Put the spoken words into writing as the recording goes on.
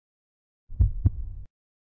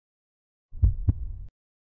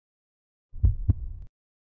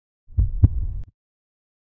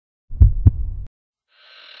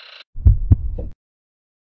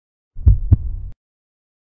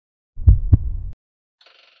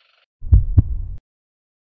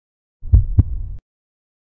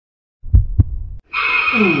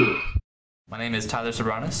My name is Tyler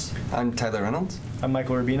Soberanis. I'm Tylor Reynolds. I'm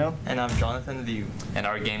Michael Rubino. And I'm Jonathan Lew. And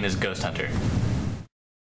our game is Ghosthunter.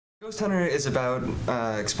 Ghosthunter is about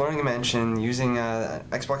exploring a mansion using an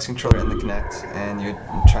Xbox controller and the Kinect, and you're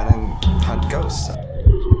trying to hunt ghosts.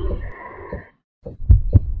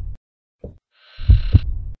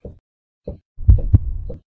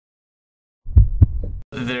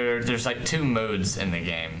 There's like two modes in the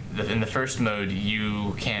game. In the first mode,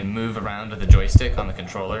 you can move around with the joystick on the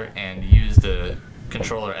controller and use the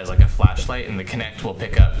controller as like a flashlight, and the Kinect will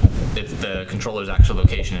pick up the controller's actual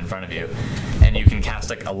location in front of you, and you can cast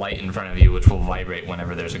like a light in front of you which will vibrate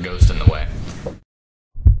whenever there's a ghost in the way.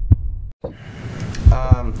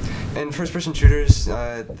 In first-person shooters,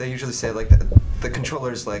 they usually say like the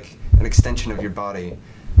controller is like an extension of your body,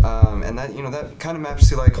 and that that kind of maps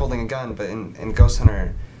to like holding a gun. But in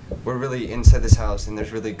Ghosthunter, we're really inside this house, and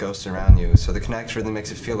there's really ghosts around you. So the Kinect really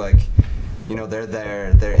makes it feel like they're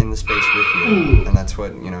there, they're in the space with you, and that's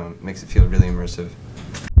what makes it feel really immersive.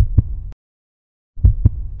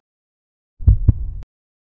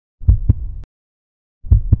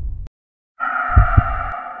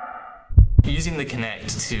 Using the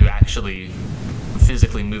Kinect to actually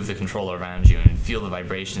physically move the controller around you and feel the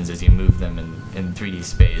vibrations as you move them in 3D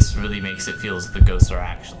space really makes it feel as if the ghosts are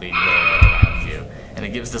actually there around you. And it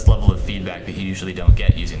gives this level of feedback that you usually don't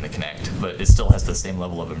get using the Kinect, but it still has the same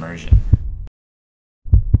level of immersion.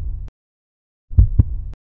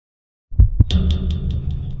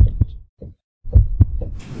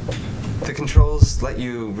 The controls let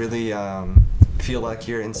you really feel like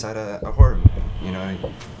you're inside a horror movie.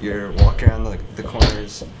 You're walking around the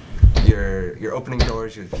corners, you're opening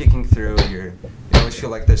doors, you're peeking through, you always feel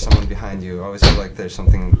like there's someone behind you, you always feel like there's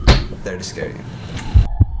something there to scare you.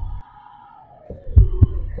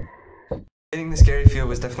 Getting the scary feel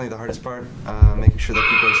was definitely the hardest part, making sure that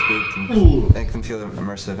people are spooked and make them feel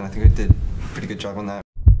immersive, and I think we did a pretty good job on that.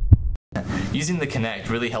 Using the Kinect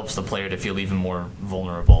really helps the player to feel even more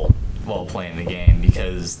vulnerable while playing the game,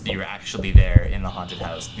 because you're actually there in the haunted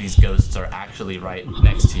house. These ghosts are actually right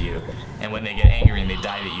next to you, and when they get angry and they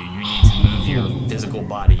dive at you, you need to move your physical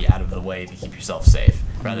body out of the way to keep yourself safe,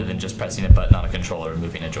 rather than just pressing a button on a controller or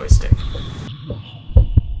moving a joystick.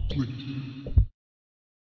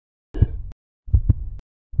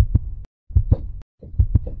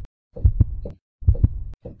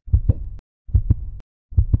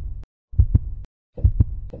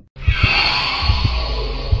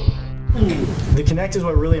 The Kinect is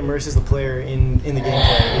what really immerses the player in the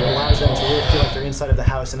gameplay. It allows them to really feel like they're inside of the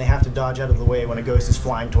house, and they have to dodge out of the way when a ghost is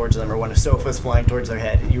flying towards them or when a sofa is flying towards their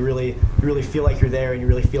head. You really feel like you're there, and you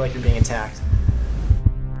really feel like you're being attacked.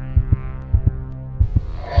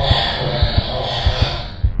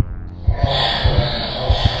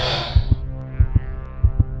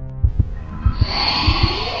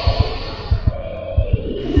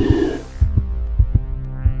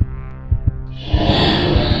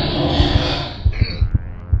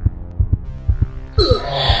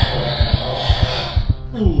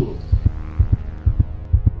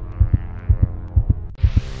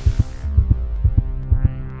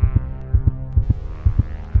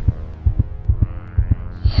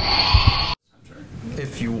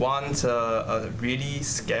 If you want a really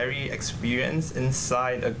scary experience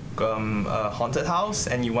inside a haunted house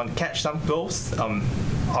and you want to catch some ghosts,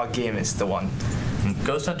 our game is the one.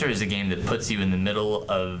 Ghosthunter is a game that puts you in the middle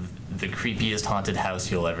of the creepiest haunted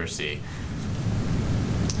house you'll ever see.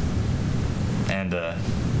 And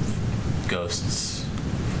ghosts.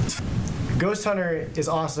 Ghosthunter is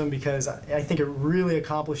awesome because I think it really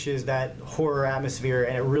accomplishes that horror atmosphere,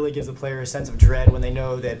 and it really gives the player a sense of dread when they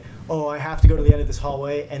know that, oh, I have to go to the end of this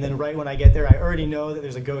hallway, and then right when I get there, I already know that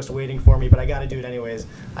there's a ghost waiting for me, but I gotta do it anyways.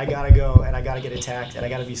 I gotta go, and I gotta get attacked, and I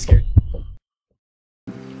gotta be scared.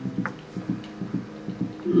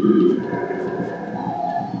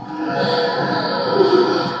 Yeah.